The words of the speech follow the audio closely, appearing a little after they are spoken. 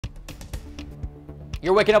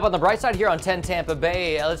You're waking up on the bright side here on 10 Tampa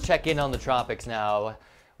Bay. Let's check in on the tropics now.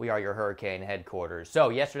 We are your hurricane headquarters. So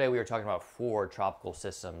yesterday we were talking about 4 tropical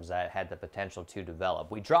systems that had the potential to develop.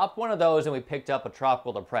 We dropped one of those and we picked up a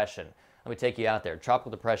tropical depression. Let me take you out there. Tropical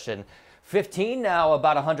depression 15, now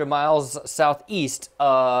about 100 miles southeast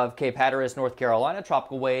of Cape Hatteras, North Carolina.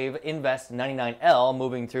 Tropical wave Invest 99L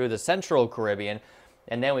moving through the central Caribbean.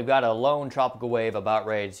 And then we've got a lone tropical wave about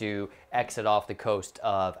ready to exit off the coast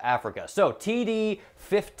of Africa. So TD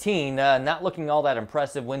 15, not looking all that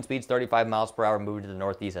impressive. Wind speeds 35 miles per hour, moving to the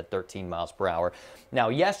northeast at 13 miles per hour. Now,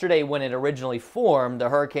 yesterday when it originally formed, the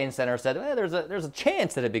Hurricane Center said, there's a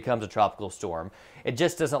chance that it becomes a tropical storm. It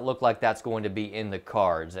just doesn't look like that's going to be in the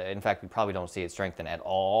cards. In fact, we probably don't see it strengthen at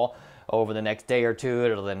all over the next day or two.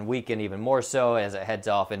 It'll then weaken even more so as it heads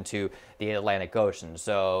off into the Atlantic Ocean.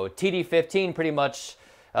 So TD15 pretty much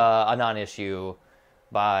a non-issue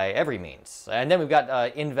by every means. And then we've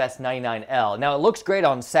got Invest 99L. Now, it looks great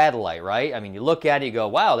on satellite, right? I mean, you look at it, you go,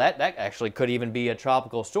 wow, that actually could even be a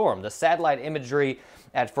tropical storm. The satellite imagery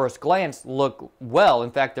at first glance look well.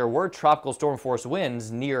 In fact, there were tropical storm force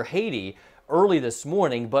winds near Haiti early this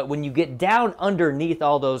morning, but when you get down underneath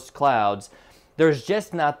all those clouds, there's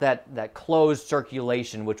just not that closed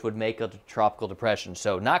circulation which would make a tropical depression.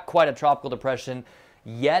 So not quite a tropical depression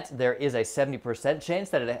yet. There is a 70% chance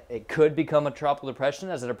that it could become a tropical depression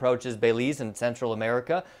as it approaches Belize and Central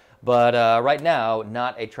America. But right now,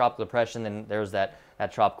 not a tropical depression. And there's that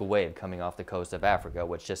tropical wave coming off the coast of Africa,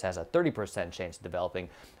 which just has a 30% chance of developing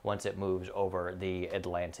once it moves over the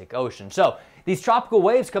Atlantic Ocean. So these tropical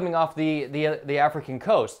waves coming off the African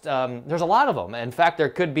coast, there's a lot of them. In fact, there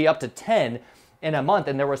could be up to 10 in a month,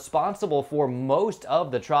 and they're responsible for most of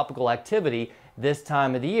the tropical activity this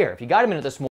time of the year. If you got a minute this morning,